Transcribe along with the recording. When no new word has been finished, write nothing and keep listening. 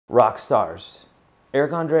Rock stars.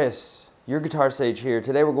 Eric Andres, your guitar sage here.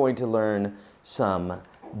 Today we're going to learn some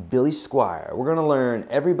Billy Squier. We're going to learn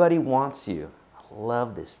Everybody Wants You. I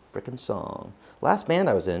love this frickin' song. Last band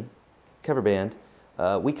I was in, cover band,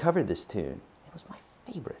 we covered this tune. It was my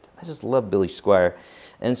favorite. I just love Billy Squier.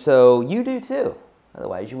 And so you do too.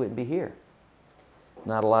 Otherwise you wouldn't be here.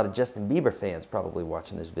 Not a lot of Justin Bieber fans probably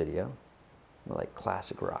watching this video. I like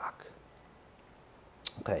classic rock.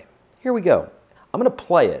 Okay, here we go. I'm going to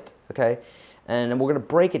play it, okay? And we're going to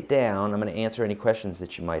break it down. I'm going to answer any questions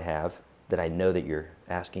that you might have that I know that you're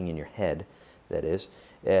asking in your head, that is.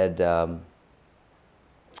 And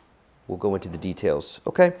we'll go into the details.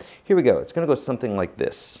 Okay, here we go. It's going to go something like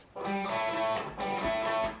this.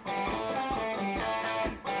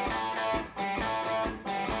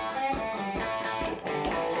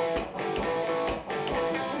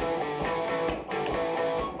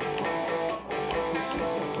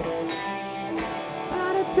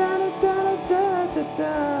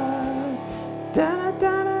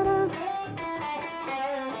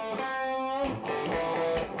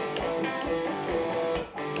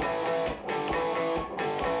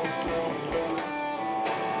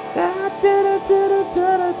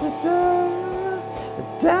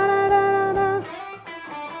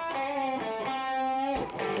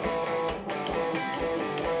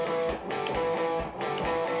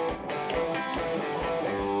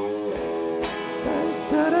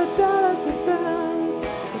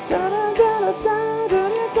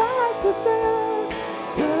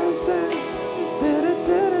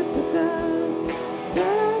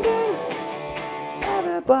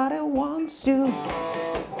 Everybody wants you.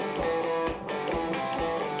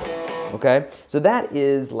 Okay, so that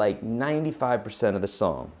is like 95% of the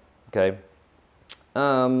song. Okay,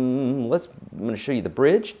 I'm going to show you the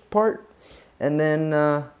bridge part, and then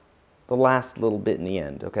the last little bit in the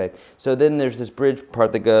end. Okay, so then there's this bridge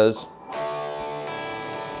part that goes.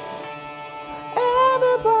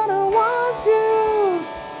 Everybody wants you.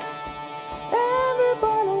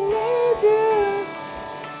 Everybody needs you.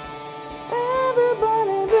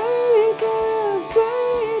 Everybody needs you,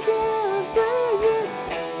 needs you, needs you.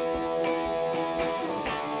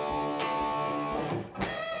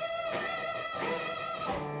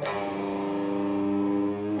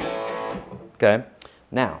 Okay,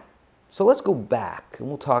 now, so let's go back and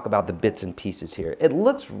we'll talk about the bits and pieces here. It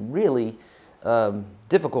looks really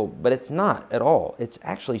difficult, but it's not at all. It's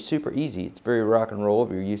actually super easy. It's very rock and roll.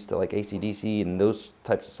 If you're used to like AC/DC and those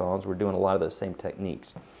types of songs, we're doing a lot of those same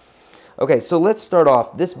techniques. Okay, so let's start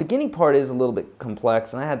off. This beginning part is a little bit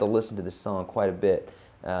complex, and I had to listen to this song quite a bit.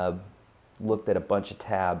 Looked at a bunch of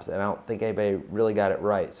tabs, and I don't think anybody really got it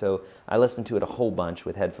right. So I listened to it a whole bunch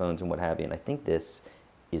with headphones and what have you, and I think this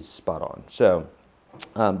is spot on. So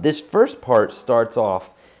this first part starts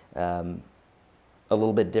off a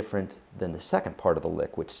little bit different than the second part of the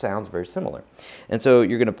lick, which sounds very similar. And so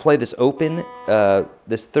you're going to play this open,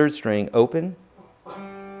 this third string open,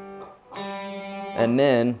 and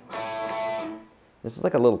then this is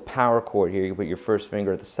like a little power chord here. You put your first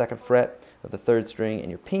finger at the 2nd fret of the 3rd string and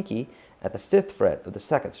your pinky at the 5th fret of the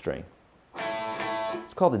 2nd string.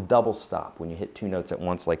 It's called a double stop when you hit 2 notes at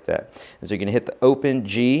once like that. And so you're going to hit the open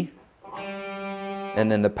G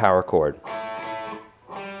and then the power chord.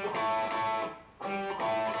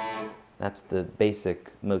 That's the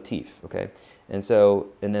basic motif, okay? And so,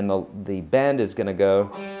 and then the bend is going to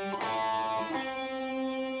go.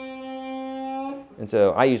 And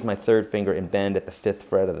so I use my 3rd finger and bend at the 5th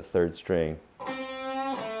fret of the 3rd string.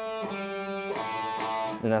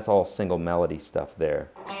 And that's all single melody stuff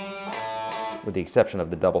there, with the exception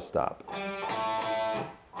of the double stop.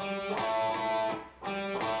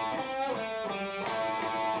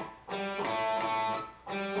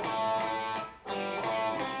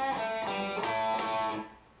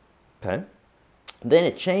 Okay. Then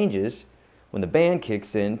it changes when the band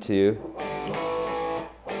kicks into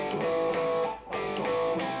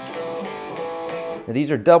now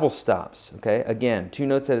these are double stops, okay? Again, 2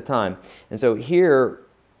 notes at a time. And so here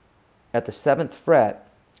at the 7th fret,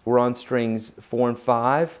 we're on strings 4 and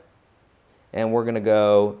 5, and we're going to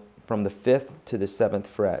go from the 5th to the 7th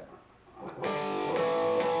fret.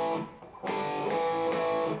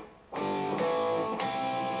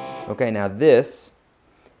 Okay, now this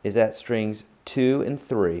is at strings 2 and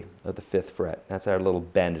 3 of the 5th fret. That's our little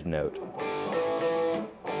bend note.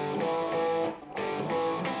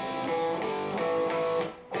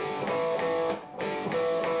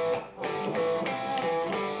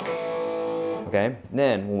 Okay,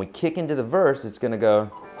 then when we kick into the verse, it's going to go.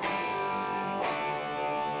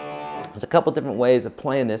 There's a couple different ways of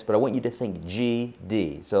playing this, but I want you to think G,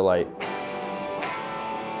 D. So like,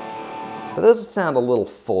 But those sound a little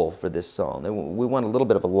full for this song. We want a little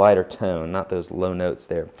bit of a lighter tone, not those low notes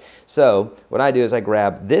there. So what I do is I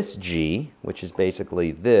grab this G, which is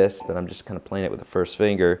basically this, but I'm just kind of playing it with the first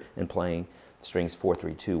finger and playing strings 4,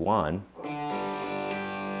 3, 2, 1.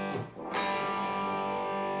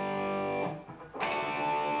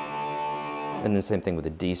 And the same thing with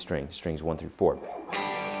the D string, strings 1 through 4.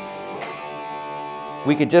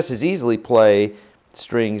 We could just as easily play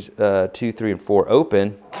strings 2, 3, and 4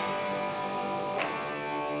 open,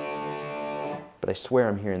 but I swear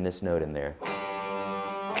I'm hearing this note in there.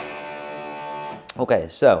 Okay,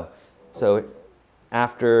 so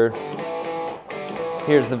after,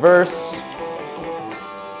 here's the verse.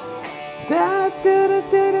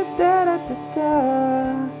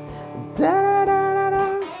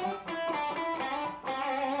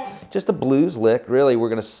 Just a blues lick. Really, we're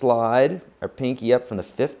going to slide our pinky up from the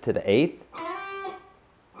 5th to the 8th,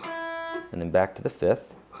 and then back to the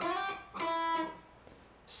 5th.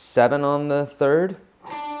 7 on the 3rd,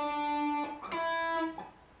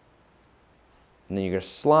 and then you're going to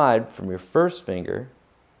slide from your first finger,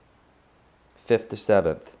 5th to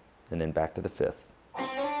 7th, and then back to the 5th.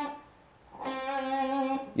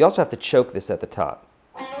 You also have to choke this at the top.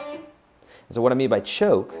 And so what I mean by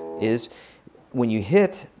choke is when you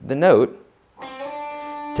hit the note,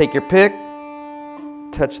 take your pick,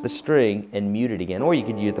 touch the string, and mute it again. Or you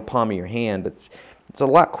could use the palm of your hand, but it's a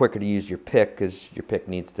lot quicker to use your pick because your pick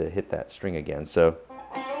needs to hit that string again. So.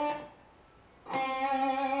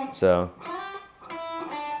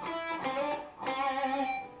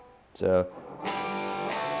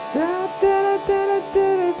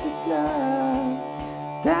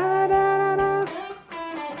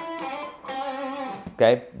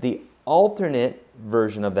 Okay, the alternate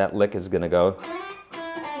version of that lick is going to go.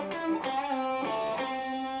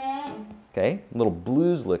 Okay, a little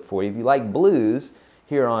blues lick for you. If you like blues,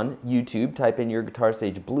 here on YouTube, type in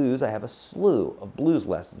YourGuitarSage Blues. I have a slew of blues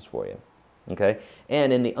lessons for you. Okay,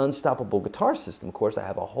 and in the Unstoppable Guitar System course, I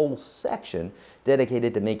have a whole section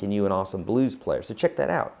dedicated to making you an awesome blues player. So check that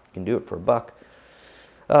out. You can do it for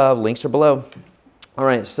 $1. Links are below. All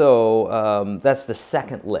right, so that's the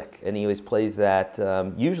second lick, and he always plays that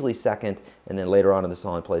usually second, and then later on in the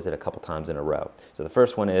song he plays it a couple times in a row. So the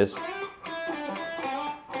first one is,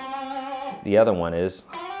 the other one is,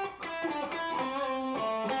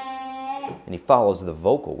 and he follows the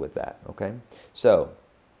vocal with that, okay? So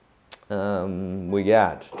we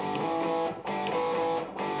got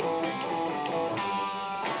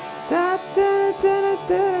da da da da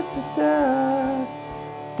da da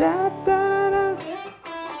da da da.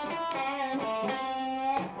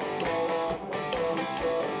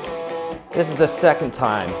 This is the second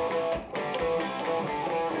time.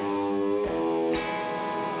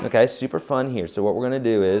 Okay, super fun here. So what we're going to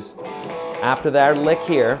do is, after that lick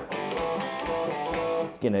here,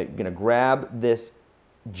 gonna grab this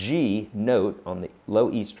G note on the low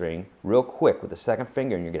E string real quick with the second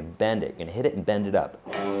finger, and you're going to bend it. You're going to hit it and bend it up.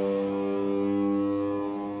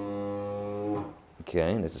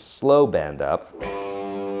 Okay, and there's a slow bend up.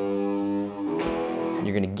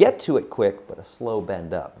 You're going to get to it quick, but a slow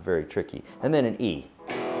bend up. Very tricky. And then an E.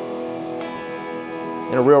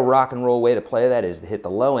 And a real rock and roll way to play that is to hit the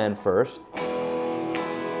low end first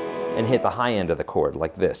and hit the high end of the chord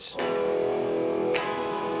like this.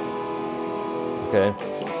 Okay?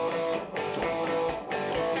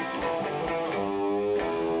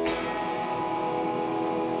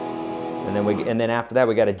 And then after that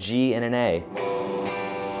we got a G and an A.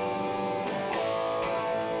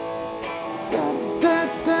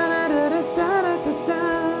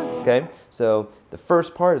 Okay, so the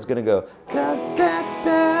first part is going to go da, da,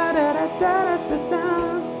 da, da, da, da, da, da, da,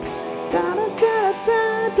 da, da,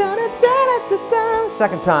 da, da, da, da.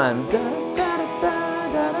 Second time, da, da, da,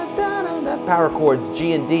 da, da, da, da, da. Power chords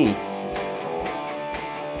G and D.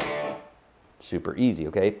 Super easy,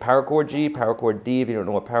 okay? Power chord G, power chord D. If you don't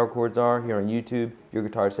know what power chords are, here on YouTube,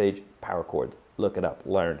 YourGuitarSage, power chords. Look it up,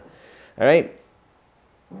 learn. All right?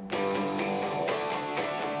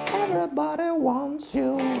 Everybody wants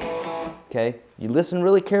you. Okay, you listen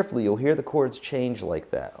really carefully, you'll hear the chords change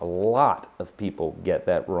like that. A lot of people get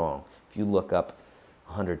that wrong. If you look up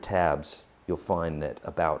 100 tabs, you'll find that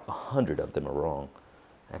about 100 of them are wrong.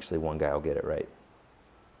 Actually, one guy will get it right.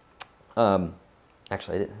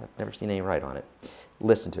 Actually, I've never seen any right on it.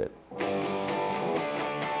 Listen to it.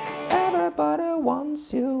 Everybody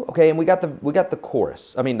wants you. Okay, and we got the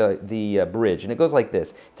chorus. I mean the bridge, and it goes like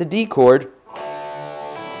this. It's a D chord.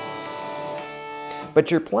 But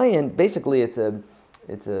you're playing, basically it's a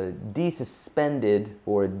D suspended,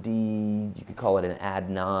 or a D, you could call it an add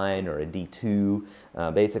 9 or a D2.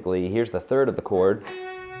 Basically, here's the third of the chord.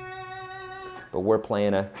 but we're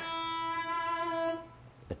playing a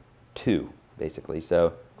 2, basically.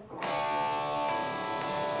 So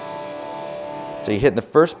you're hitting the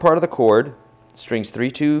first part of the chord, strings 3,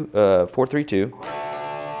 2, 4, 3, 2,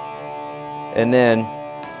 and then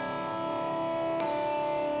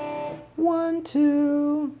 1,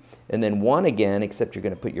 2, and then 1 again, except you're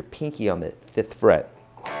going to put your pinky on the 5th fret.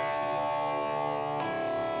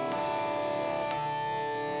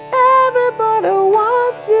 Everybody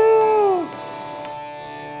wants you.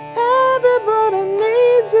 Everybody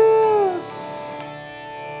needs you.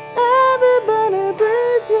 Everybody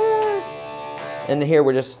breathes you. And here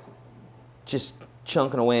we're just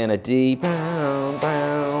chunking away on a D, bow,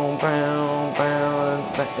 bow, bow,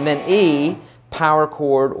 bow, bow. And then E, power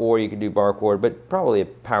chord, or you could do bar chord, but probably a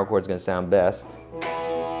power chord is going to sound best.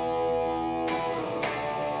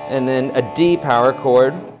 And then a D power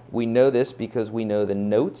chord. We know this because we know the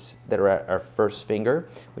notes that are at our first finger.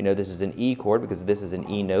 We know this is an E chord because this is an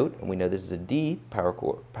E note, and we know this is a D power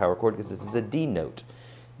chord because this is a D note.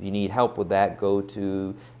 If you need help with that, go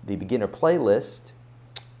to the beginner playlist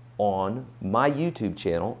on my YouTube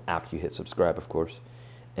channel, after you hit subscribe, of course.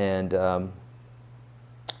 And in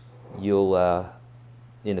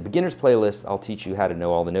the beginner's playlist, I'll teach you how to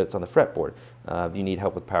know all the notes on the fretboard. If you need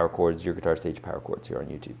help with power chords, YourGuitarSage power chords here on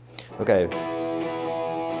YouTube. Okay.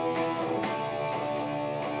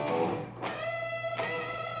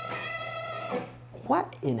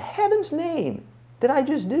 What in heaven's name did I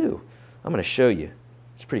just do? I'm going to show you.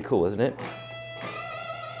 It's pretty cool, isn't it?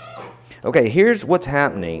 Okay, here's what's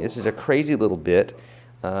happening. This is a crazy little bit.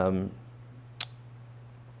 When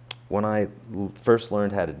I first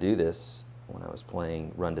learned how to do this, when I was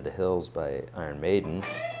playing Run to the Hills by Iron Maiden,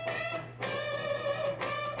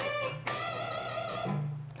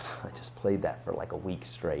 I just played that for like a week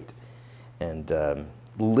straight and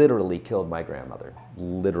literally killed my grandmother.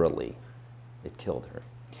 Literally. It killed her.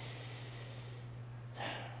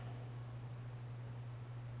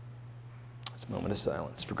 It's a moment of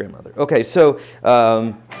silence for grandmother. Okay, so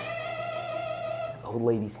old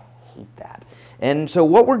ladies hate that. And so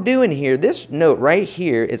what we're doing here, this note right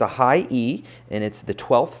here is a high E, and it's the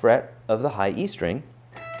 12th fret of the high E string.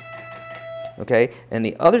 Okay, and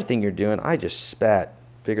the other thing you're doing, I just spat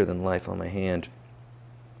bigger than life on my hand.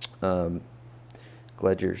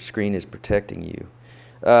 Glad your screen is protecting you.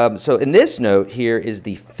 So in this note here is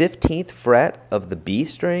the 15th fret of the B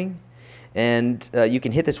string, and you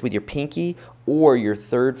can hit this with your pinky or your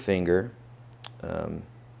 3rd finger,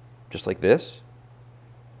 just like this.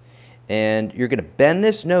 And you're going to bend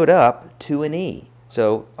this note up to an E.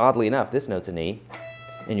 So oddly enough, this note's an E,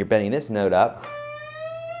 and you're bending this note up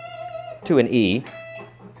to an E,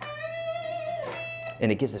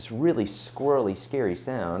 and it gives this really squirrely, scary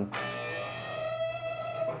sound.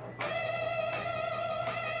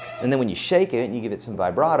 And then when you shake it and you give it some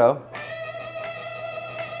vibrato,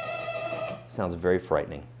 it sounds very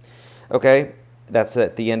frightening. Okay, that's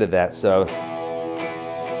at the end of that. So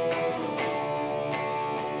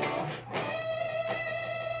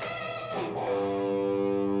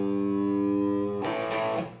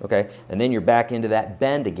okay, and then you're back into that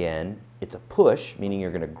bend again. It's a push, meaning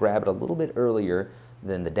you're going to grab it a little bit earlier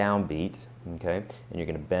than the downbeat, okay? And you're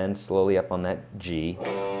going to bend slowly up on that G.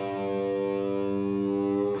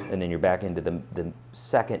 And then you're back into the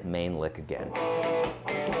 2nd main lick again.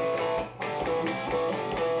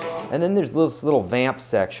 And then there's this little vamp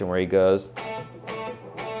section where he goes.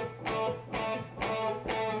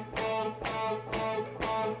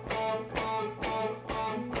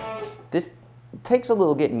 This takes a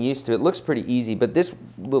little getting used to. It looks pretty easy, but this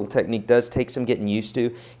little technique does take some getting used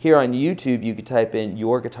to. Here on YouTube, you could type in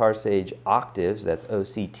YourGuitarSage octaves, that's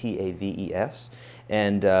O-C-T-A-V-E-S,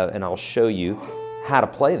 and I'll show you how to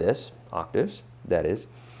play this, octaves, that is.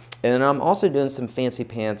 And then I'm also doing some fancy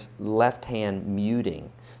pants left hand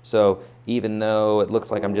muting. So even though it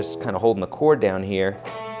looks like I'm just kind of holding the chord down here,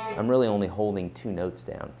 I'm really only holding 2 notes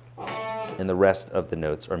down, and the rest of the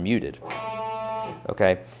notes are muted.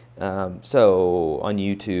 Okay, so on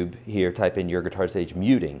YouTube here, type in YourGuitarSage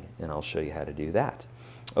muting, and I'll show you how to do that.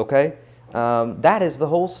 Okay, that is the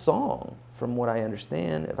whole song, from what I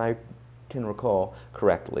understand, if I can recall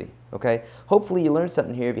correctly. Okay, hopefully you learned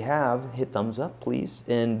something here. If you have, hit thumbs up, please,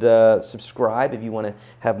 and subscribe if you want to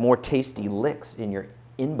have more tasty licks in your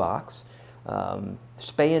inbox.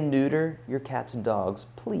 Spay and neuter your cats and dogs,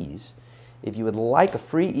 please. If you would like a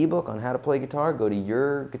free ebook on how to play guitar, go to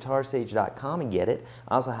YourGuitarSage.com and get it.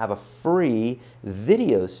 I also have a free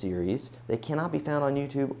video series that cannot be found on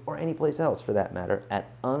YouTube or anyplace else for that matter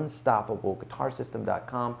at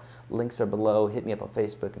UnstoppableGuitarSystem.com. Links are below. Hit me up on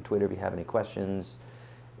Facebook and Twitter if you have any questions.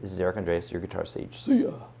 This is Eric Andreas, Your Guitar Sage. See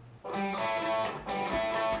ya.